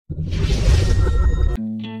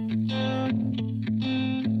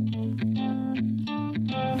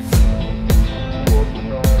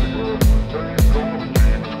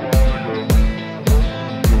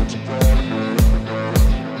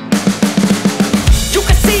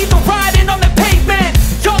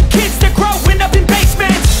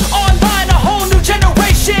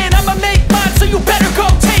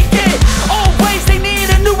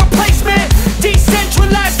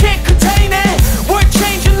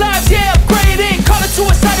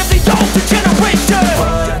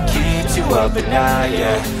night,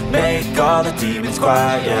 yeah. Make all the demons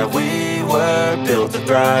quiet, yeah. We were built to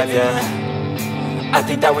thrive, yeah. I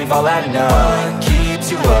think that we've all had enough. What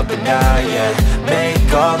keeps you up at night, yeah.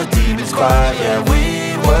 Make all the demons quiet, yeah.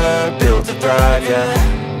 We were built to thrive, yeah.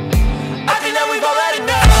 I think that we've all had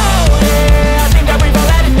enough, yeah. I think that we've all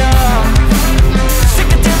had enough. Sick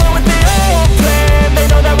of dealing with the old plan. They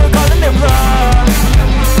know that we're calling it wrong.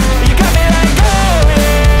 You got me like, oh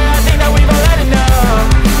yeah. I think that we've all had enough.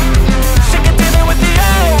 Sick of dealing with the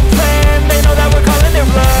old plan. They know that we're calling it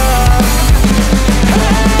wrong.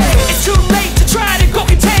 Hey, it's too late to try to go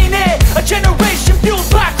contain it. A generation fueled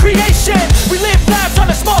by creation. We live lives on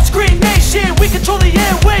a small screen nation. We control the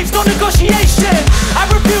airwaves, no negotiation. I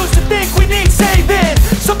refuse to think we need saving.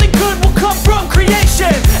 Something good will come from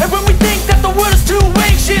creation. And when we think that the world is too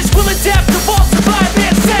anxious, we'll adapt, evolve, survive,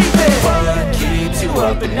 and save it. What keeps you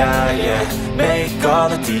up at night, yeah. Make all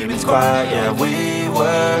the demons quiet, yeah. We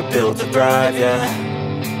were built to thrive, yeah.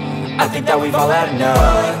 I think that we've all had enough.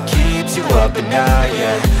 What keeps you up at night,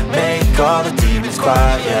 yeah. Make all the demons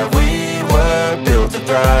quiet, yeah. We were built to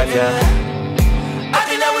thrive, yeah.